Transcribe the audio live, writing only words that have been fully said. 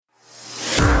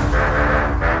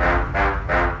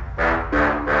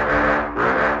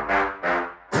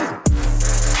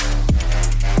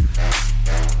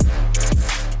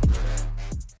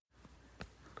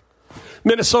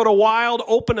Minnesota Wild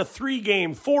open a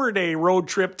 3-game, 4-day road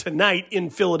trip tonight in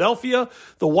Philadelphia.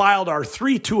 The Wild are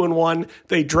 3-2-1.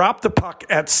 They drop the puck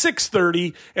at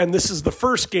 6:30, and this is the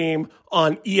first game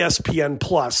on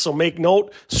ESPN+. So make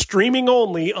note, streaming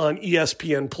only on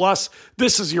ESPN+.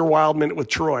 This is your Wild Minute with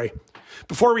Troy.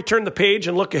 Before we turn the page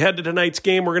and look ahead to tonight's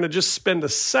game, we're going to just spend a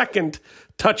second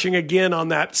touching again on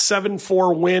that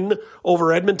 7-4 win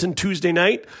over Edmonton Tuesday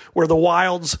night, where the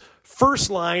Wild's first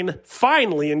line,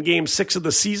 finally in Game 6 of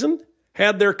the season,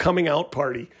 had their coming out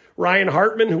party. Ryan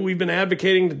Hartman, who we've been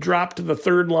advocating to drop to the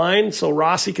third line so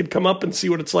Rossi could come up and see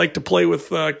what it's like to play with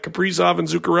Kaprizov and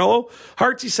Zuccarello.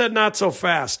 Hartsy said not so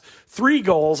fast. 3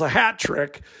 goals, a hat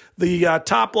trick. The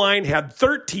top line had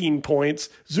 13 points.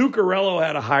 Zuccarello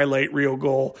had a highlight reel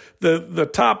goal. The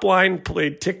top line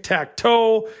played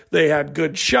tic-tac-toe. They had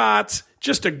good shots.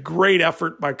 Just a great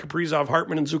effort by Kaprizov,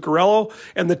 Hartman, and Zuccarello.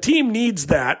 And the team needs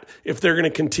that if they're going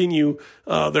to continue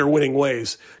their winning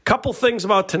ways. Couple things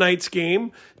about tonight's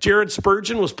game. Jared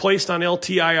Spurgeon was placed on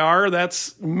LTIR.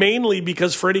 That's mainly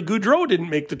because Freddie Gaudreau didn't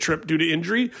make the trip due to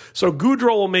injury. So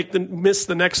Gaudreau will miss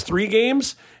the next 3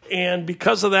 games. And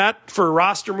because of that, for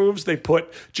roster moves, they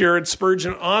put Jared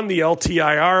Spurgeon on the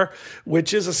LTIR,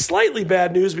 which is a slightly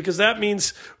bad news because that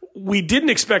means we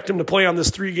didn't expect him to play on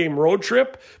this 3-game road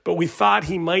trip, but we thought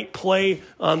he might play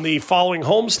on the following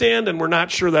homestand, and we're not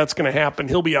sure that's going to happen.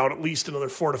 He'll be out at least another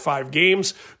 4 to 5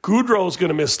 games. Gaudreau is going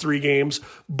to miss 3 games.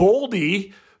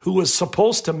 Boldy, who was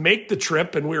supposed to make the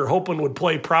trip and we were hoping would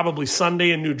play probably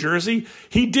Sunday in New Jersey,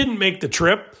 he didn't make the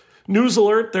trip. News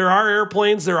alert, there are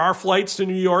airplanes, there are flights to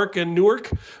New York and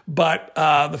Newark, but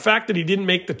the fact that he didn't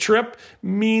make the trip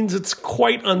means it's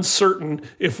quite uncertain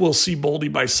if we'll see Boldy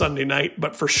by Sunday night,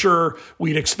 but for sure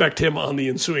we'd expect him on the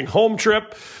ensuing home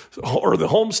trip or the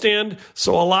homestand.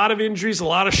 So a lot of injuries, a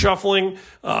lot of shuffling,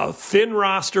 thin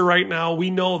roster right now,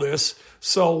 we know this.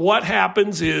 So what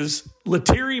happens is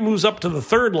Lettieri moves up to the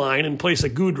third line in place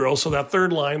of Gaudreau. So that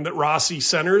third line that Rossi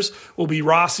centers will be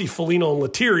Rossi, Foligno, and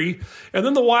Lettieri. And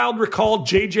then the Wild recalled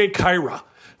J.J. Kyra.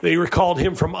 They recalled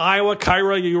him from Iowa.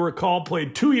 Kyra, you recall,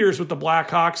 played 2 years with the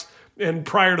Blackhawks. And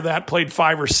prior to that, played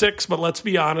 5 or 6. But let's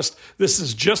be honest, this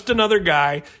is just another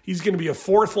guy. He's going to be a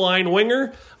fourth-line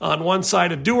winger on one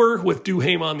side of Dewar with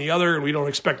Duhaime on the other. And we don't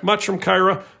expect much from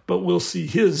Kyra, but we'll see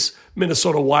his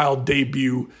Minnesota Wild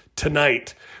debut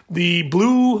tonight. The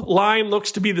blue line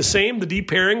looks to be the same. The deep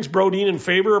pairings, Brodin and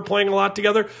Faber, are playing a lot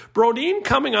together. Brodin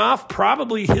coming off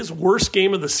probably his worst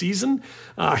game of the season.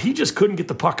 He just couldn't get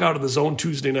the puck out of the zone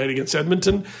Tuesday night against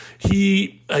Edmonton.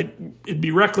 It'd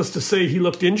be reckless to say he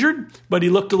looked injured, but he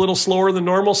looked a little slower than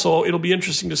normal, so it'll be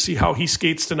interesting to see how he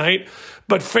skates tonight.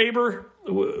 But Faber,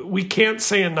 we can't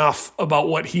say enough about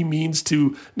what he means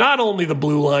to not only the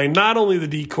blue line, not only the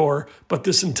D-core, but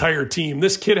this entire team.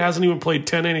 This kid hasn't even played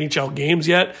 10 NHL games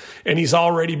yet, and he's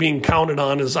already being counted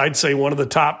on as, I'd say, one of the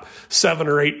top 7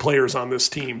 or 8 players on this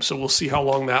team. So we'll see how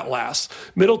long that lasts.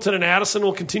 Middleton and Addison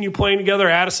will continue playing together.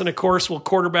 Addison, of course, will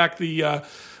quarterback the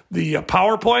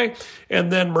power play,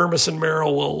 and then Mermis and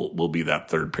Merrill will be that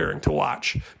third pairing to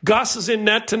watch. Gus is in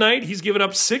net tonight. He's given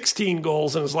up 16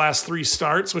 goals in his last 3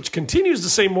 starts, which continues to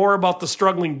say more about the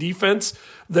struggling defense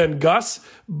than Gus,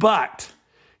 but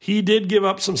he did give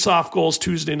up some soft goals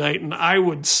Tuesday night, and I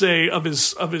would say of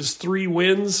his 3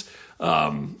 wins,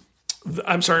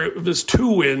 of his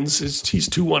 2 wins, he's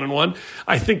 2-1-1.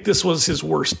 I think this was his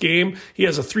worst game. He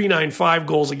has a .395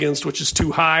 goals against, which is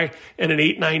too high, and an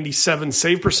 .897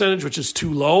 save percentage, which is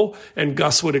too low, and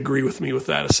Gus would agree with me with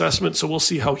that assessment, so we'll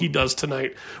see how he does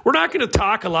tonight. We're not going to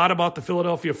talk a lot about the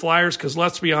Philadelphia Flyers because,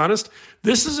 let's be honest,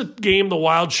 this is a game the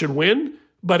Wild should win,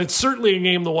 but it's certainly a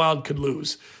game the Wild could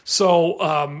lose.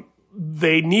 So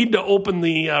they need to open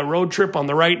the road trip on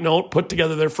the right note, put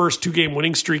together their first 2-game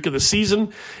winning streak of the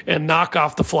season, and knock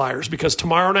off the Flyers. Because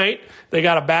tomorrow night, they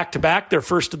got a back-to-back, their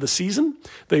first of the season.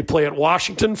 They play at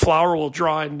Washington. Flower will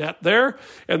draw in net there.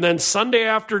 And then Sunday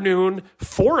afternoon,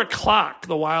 4 o'clock,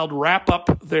 the Wild wrap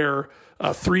up their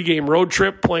 3-game road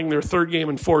trip, playing their 3rd game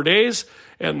in 4 days,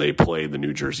 and they play the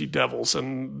New Jersey Devils.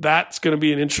 And that's going to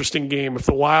be an interesting game. If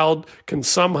the Wild can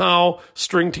somehow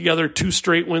string together 2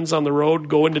 straight wins on the road,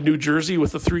 go into New Jersey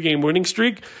with a 3-game winning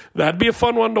streak, that'd be a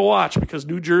fun one to watch because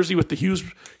New Jersey with the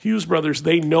Hughes brothers,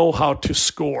 they know how to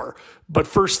score. But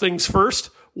first things first,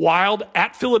 Wild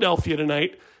at Philadelphia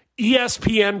tonight,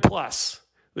 ESPN+.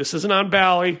 This isn't on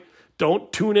Bally.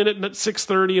 Don't tune in at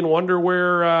 6:30 and wonder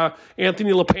where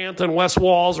Anthony LaPanta and Wes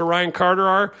Walls or Ryan Carter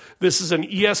are. This is an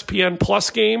ESPN Plus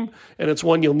game, and it's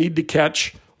one you'll need to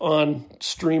catch. on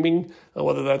streaming,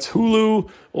 whether that's Hulu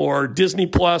or Disney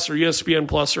Plus or ESPN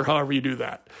Plus or however you do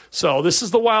that. So this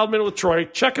is the Wild Minute with Troy.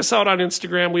 Check us out on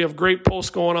Instagram. We have great posts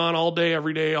going on all day,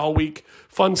 every day, all week.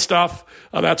 Fun stuff.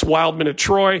 That's Wild Minute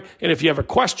Troy. And if you have a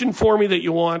question for me that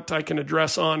you want I can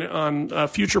address on a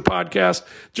future podcast,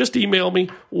 just email me,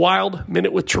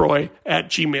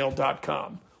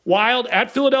 wildminutewithtroy@gmail.com. Wild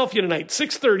at Philadelphia tonight,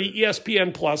 6:30,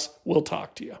 ESPN Plus. We'll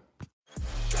talk to you.